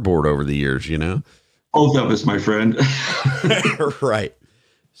of cardboard over the years, Both of us, my friend. Right.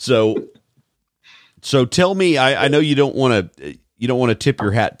 So tell me, I know you don't want to tip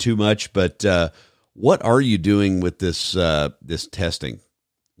your hat too much, but what are you doing with this testing?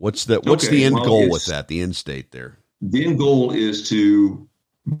 What's the end goal with that? The end state there. The end goal is to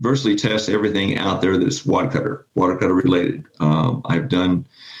virtually test everything out there that's wad cutter related. I've done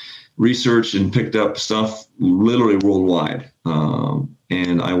research and picked up stuff literally worldwide,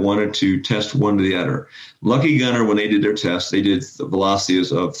 and I wanted to test one to the other. Lucky Gunner, when they did their test, they did the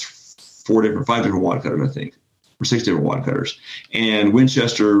velocities of 5 different wad cutters, I think, or 6 different wad cutters. And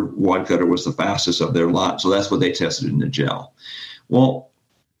Winchester wad cutter was the fastest of their lot, so that's what they tested in the gel. Well,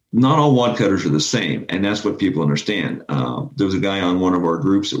 not all wad cutters are the same, and that's what people understand. There was a guy on one of our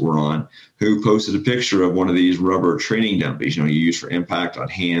groups that we're on who posted a picture of one of these rubber training dummies, you use for impact on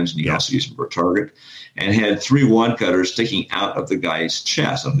hands, and you also use them for target, and had 3 wad cutters sticking out of the guy's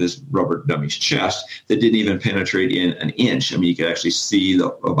chest, of this rubber dummy's chest, that didn't even penetrate in an inch. I mean, you could actually see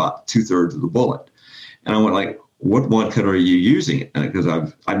about 2/3 of the bullet. And I went like, what wad cutter are you using? Because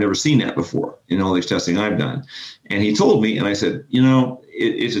I've never seen that before in all these testing I've done. And he told me, and I said,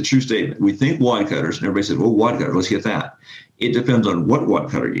 it's a true statement. We think wad cutters, and everybody said, well, wad cutter, let's get that. It depends on what wad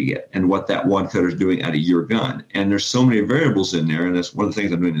cutter you get and what that wad cutter is doing out of your gun. And there's so many variables in there, and that's one of the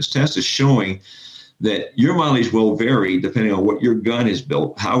things I'm doing in this test is showing that your mileage will vary depending on what your gun is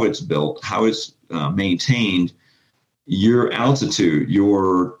built, how it's maintained, your altitude,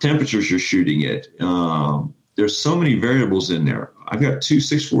 your temperatures you're shooting it. There's so many variables in there. I've got 2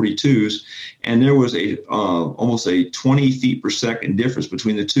 642s, and there was almost a 20 feet per second difference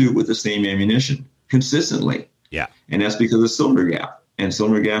between the two with the same ammunition consistently. Yeah. And that's because of cylinder gap. And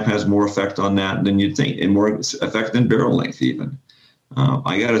cylinder gap has more effect on that than you'd think, and more effect than barrel length even.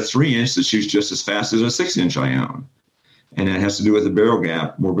 I got a 3-inch that shoots just as fast as a 6-inch I own. And that has to do with the barrel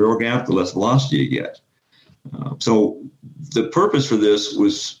gap. More barrel gap, the less velocity you get. So the purpose for this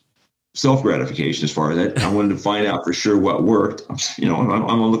was self-gratification as far as that. I wanted to find out for sure what worked.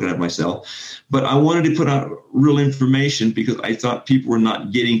 I'm looking at myself. But I wanted to put out real information because I thought people were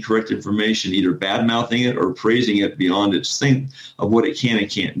not getting correct information, either bad-mouthing it or praising it beyond its thing of what it can and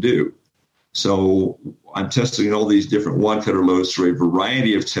can't do. So I'm testing all these different wad cutter loads through a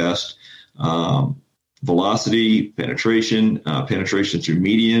variety of tests, velocity, penetration through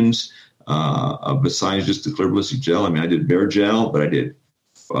medians, besides just the clear ballistic gel. I mean, I did bare gel, but I did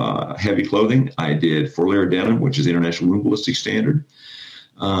heavy clothing. I did 4-layer denim, which is the international wound ballistic standard.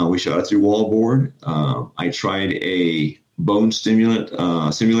 We shot it through wallboard. I tried a bone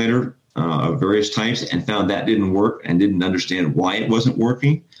simulator of various types and found that didn't work and didn't understand why it wasn't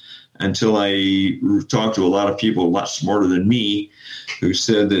working until I talked to a lot of people a lot smarter than me who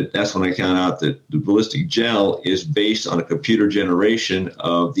said that that's when I found out that the ballistic gel is based on a computer generation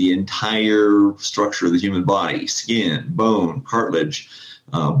of the entire structure of the human body: skin, bone, cartilage,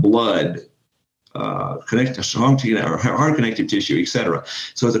 blood, hard connective tissue, etc.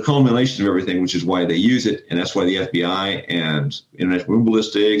 So it's a culmination of everything, which is why they use it, and that's why the FBI and International Wound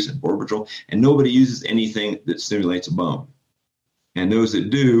Ballistics and Border Patrol, and nobody uses anything that stimulates a bone. And those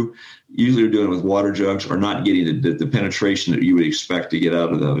that do, usually are doing it with water jugs or not getting the penetration that you would expect to get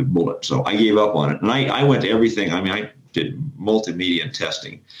out of the bullet. So I gave up on it. And I went to everything. I mean, I did multimedia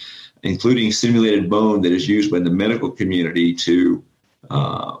testing, including simulated bone that is used by the medical community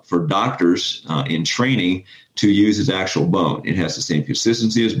for doctors in training to use as actual bone. It has the same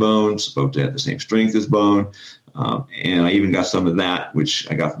consistency as bone, supposed to have the same strength as bone. And I even got some of that,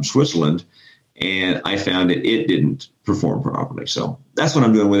 which I got from Switzerland. And I found it didn't perform properly. So that's what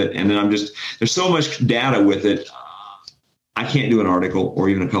I'm doing with it. And then there's so much data with it, I can't do an article or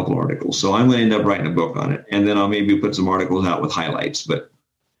even a couple of articles. So I'm going to end up writing a book on it. And then I'll maybe put some articles out with highlights. But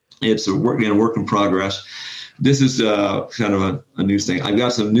it's a work in progress. This is kind of a new thing. I've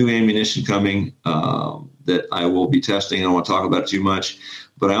got some new ammunition coming that I will be testing. I don't want to talk about it too much.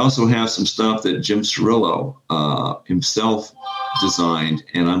 But I also have some stuff that Jim Cirillo himself designed,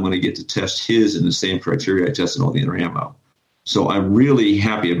 and I'm going to get to test his in the same criteria I tested all the other ammo. So I'm really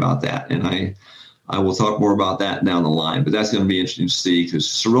happy about that, and I will talk more about that down the line. But that's going to be interesting to see because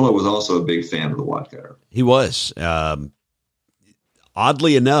Cirillo was also a big fan of the wad cutter. He was.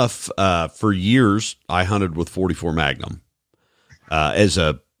 Oddly enough, for years I hunted with 44 Magnum as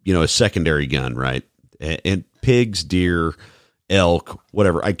a secondary gun, right? And pigs, deer, elk,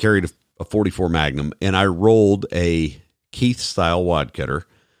 whatever. I carried a 44 Magnum, and I rolled a Keith-style wad cutter.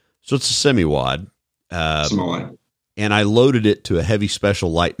 So it's a semi-wad. And I loaded it to a heavy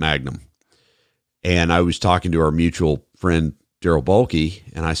special light Magnum. And I was talking to our mutual friend, Daryl Bulkey,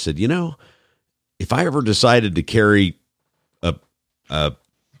 and I said, if I ever decided to carry a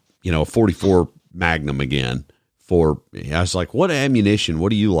 44 Magnum again I was like, what ammunition? What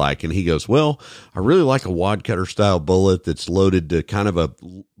do you like? And he goes, well, I really like a wad cutter style bullet that's loaded to kind of a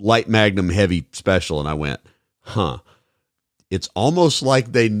light Magnum heavy special. And I went, it's almost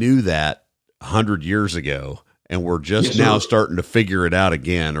like they knew that 100 years ago and we're just now starting to figure it out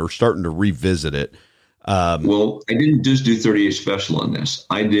again or starting to revisit it. Well, I didn't just do 38 special on this.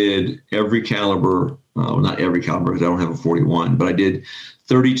 I did every caliber, not every caliber because I don't have a 41, but I did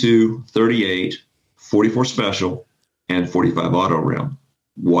 32, 38, 44 special, and 45 auto rim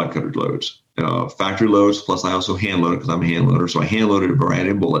wad cutter loads. Factory loads, plus I also hand loaded because I'm a hand loader. So I hand loaded a variety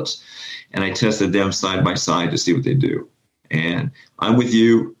of bullets, and I tested them side by side to see what they do. And I'm with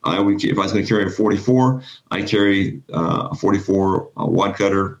you. If I was going to carry a 44, I carry a 44 wad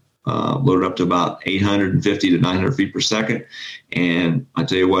cutter, loaded up to about 850 to 900 feet per second. And I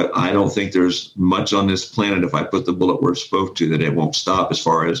tell you what, I don't think there's much on this planet, if I put the bullet where it's supposed to, that it won't stop as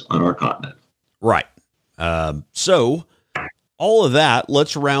far as on our continent. Right. So all of that,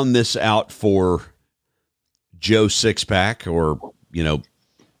 let's round this out for Joe Sixpack, or,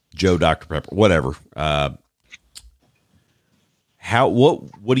 Joe Dr. Pepper, whatever.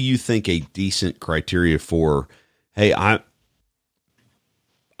 What do you think a decent criteria for, hey, I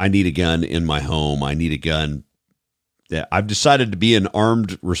need a gun in my home. I need a gun that I've decided to be an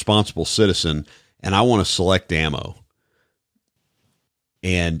armed, responsible citizen, and I want to select ammo.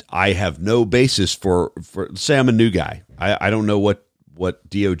 And I have no basis for say I'm a new guy. I don't know what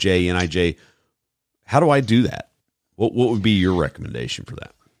DOJ, NIJ, how do I do that? What would be your recommendation for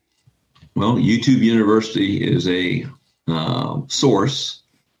that? Well, YouTube University is a source,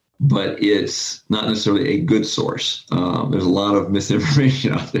 but it's not necessarily a good source. There's a lot of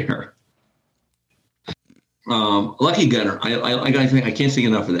misinformation out there. Lucky Gunner, I can't say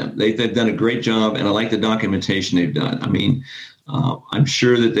enough of them. They've done a great job, and I like the documentation they've done. I mean, I'm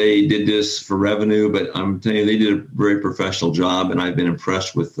sure that they did this for revenue, but I'm telling you, they did a very professional job, and I've been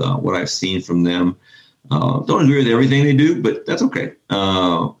impressed with what I've seen from them. Don't agree with everything they do, but that's okay.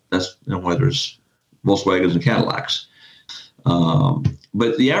 That's why there's Volkswagens and Cadillacs.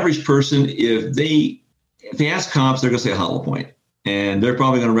 But the average person, if they ask cops, they're going to say a hollow point, and they're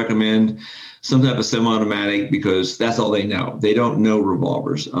probably going to recommend some type of semi-automatic because that's all they know. They don't know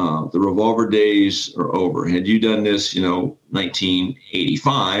revolvers. The revolver days are over. Had you done this,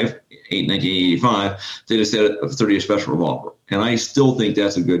 1985, they'd have said a 38 special revolver. And I still think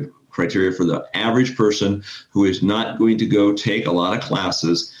that's a good criteria for the average person who is not going to go take a lot of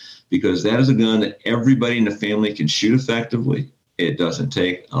classes, because that is a gun that everybody in the family can shoot effectively. It doesn't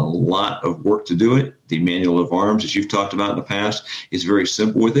take a lot of work to do it. The manual of arms, as you've talked about in the past, is very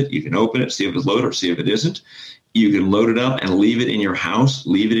simple with it. You can open it, see if it's loaded or see if it isn't. You can load it up and leave it in your house,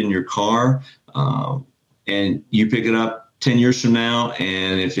 leave it in your car, and you pick it up 10 years from now,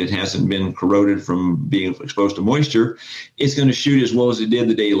 and if it hasn't been corroded from being exposed to moisture, it's going to shoot as well as it did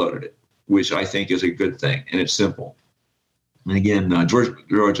the day you loaded it, which I think is a good thing, and it's simple. And again, George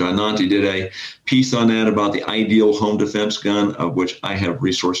Nanti did a piece on that about the ideal home defense gun, of which I have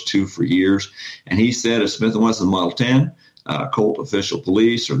resourced to for years. And he said a Smith & Wesson Model 10, Colt Official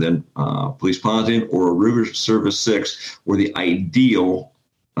Police, or then Police Positive, or a Ruger Service 6 were the ideal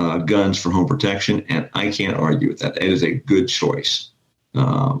guns for home protection. And I can't argue with that. It is a good choice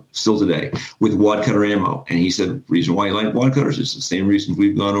still today with wad cutter ammo. And he said the reason why he liked wad cutters is the same reasons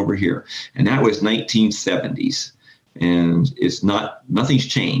we've gone over here. And that was 1970s. And nothing's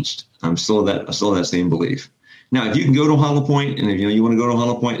changed. I still have that same belief. Now, if you can go to hollow point, and if you want to go to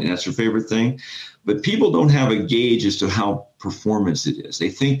hollow point, and that's your favorite thing, but people don't have a gauge as to how performance it is. They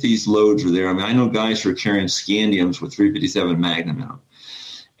think these loads are there. I mean, I know guys who are carrying Scandiums with 357 Magnum in them.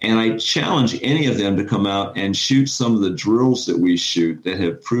 And I challenge any of them to come out and shoot some of the drills that we shoot that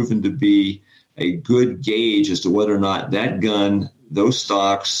have proven to be a good gauge as to whether or not that gun, those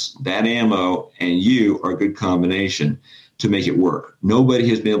stocks, that ammo, and you are a good combination to make it work. Nobody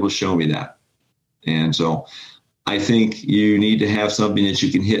has been able to show me that. And so I think you need to have something that you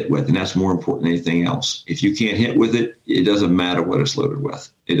can hit with, and that's more important than anything else. If you can't hit with it, it doesn't matter what it's loaded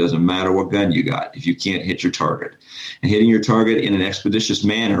with. It doesn't matter what gun you got if you can't hit your target. And hitting your target in an expeditious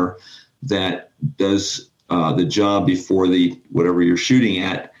manner that does the job before whatever you're shooting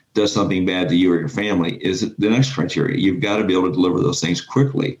at does something bad to you or your family is the next criteria. You've got to be able to deliver those things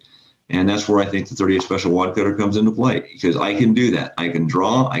quickly. And that's where I think the 38 Special Wad Cutter comes into play, because I can do that. I can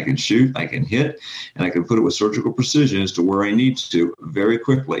draw, I can shoot, I can hit, and I can put it with surgical precision as to where I need to very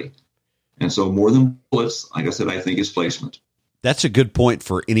quickly. And so more than bullets, like I said, I think is placement. That's a good point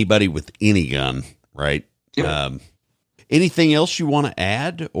for anybody with any gun, right? Yep. Anything else you want to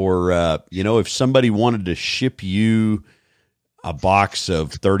add? Or, if somebody wanted to ship you a box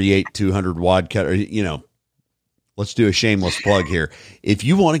of 38 200 wad cutter, let's do a shameless plug here. If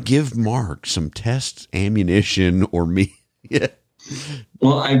you want to give Mark some test ammunition or me, yeah.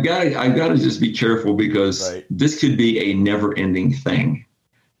 Well, I've got to just be careful, because This could be a never-ending thing.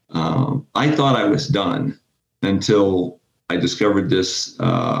 I thought I was done until I discovered this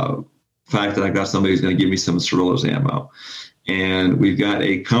fact that I've got somebody who's going to give me some Cirillo's ammo. And we've got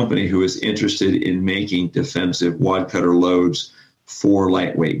a company who is interested in making defensive wad cutter loads for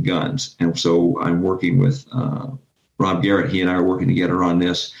lightweight guns. And so I'm working with Rob Garrett. He and I are working together on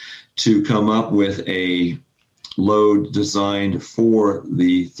this to come up with a load designed for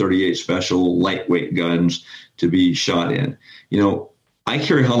the 38 Special lightweight guns to be shot in. I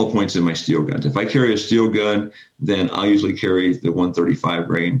carry hollow points in my steel guns. If I carry a steel gun, then I'll usually carry the 135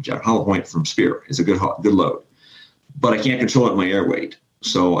 grain hollow point from Spear. It's a good load. But I can't control it in my air weight.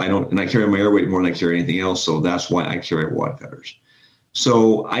 So I carry my air weight more than I carry anything else. So that's why I carry wad cutters.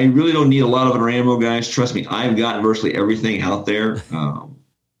 So I really don't need a lot of other ammo, guys. Trust me, I've got virtually everything out there.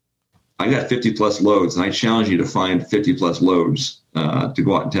 I got 50 plus loads, and I challenge you to find 50 plus loads to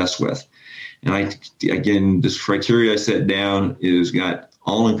go out and test with. And this criteria I set down is got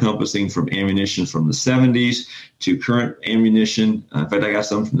all encompassing from ammunition from the 70s to current ammunition. In fact, I got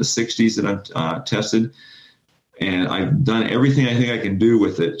some from the 60s that I've tested. And I've done everything I think I can do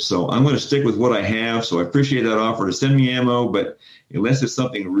with it. So I'm going to stick with what I have. So I appreciate that offer to send me ammo, but unless it's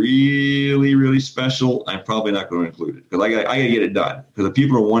something really, really special, I'm probably not going to include it because I got to get it done because the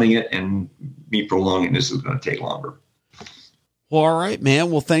people are wanting it, and me prolonging this is going to take longer. Well, all right,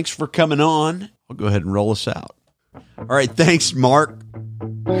 man. Well, thanks for coming on. I'll go ahead and roll us out. All right. Thanks, Mark.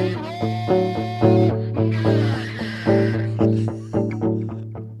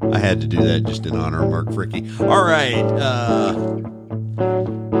 I had to do that just in honor of Mark Fricke. All right.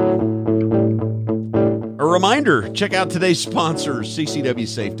 A reminder, check out today's sponsors,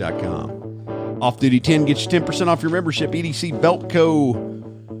 ccwsafe.com. Off Duty 10 gets you 10% off your membership. EDC Belt Co.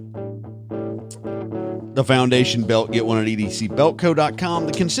 The Foundation Belt, get one at edcbeltco.com.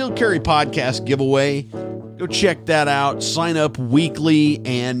 The Concealed Carry Podcast giveaway. Go check that out. Sign up weekly.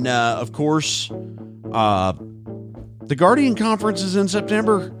 And, of course, the Guardian Conference is in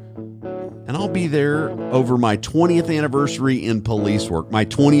September. And I'll be there over my 20th anniversary in police work. My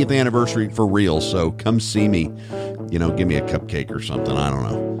 20th anniversary for real. So come see me. Give me a cupcake or something. I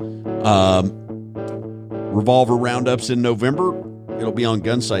don't know. Revolver roundups in November. It'll be on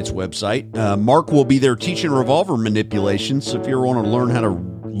Gunsight's website. Mark will be there teaching revolver manipulation. So if you ever want to learn how to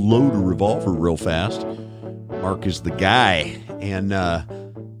load a revolver real fast, Mark is the guy. And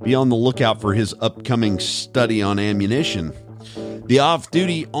be on the lookout for his upcoming study on ammunition. The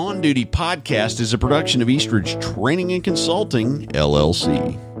Off-Duty, On-Duty podcast is a production of Eastridge Training and Consulting,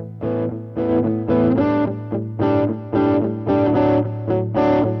 LLC.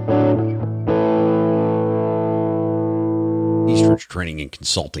 Eastridge Training and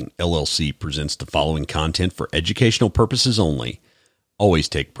Consulting, LLC presents the following content for educational purposes only. Always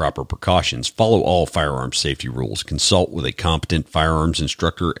take proper precautions, follow all firearms safety rules, consult with a competent firearms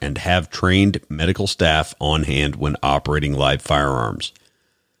instructor, and have trained medical staff on hand when operating live firearms.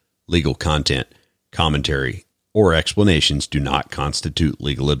 Legal content, commentary, or explanations do not constitute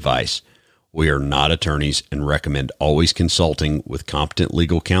legal advice. We are not attorneys and recommend always consulting with competent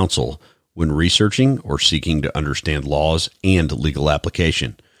legal counsel when researching or seeking to understand laws and legal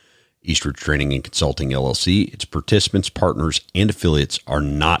application. Eastridge Training and Consulting, LLC, its participants, partners, and affiliates are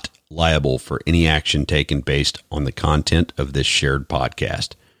not liable for any action taken based on the content of this shared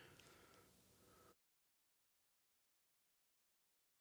podcast.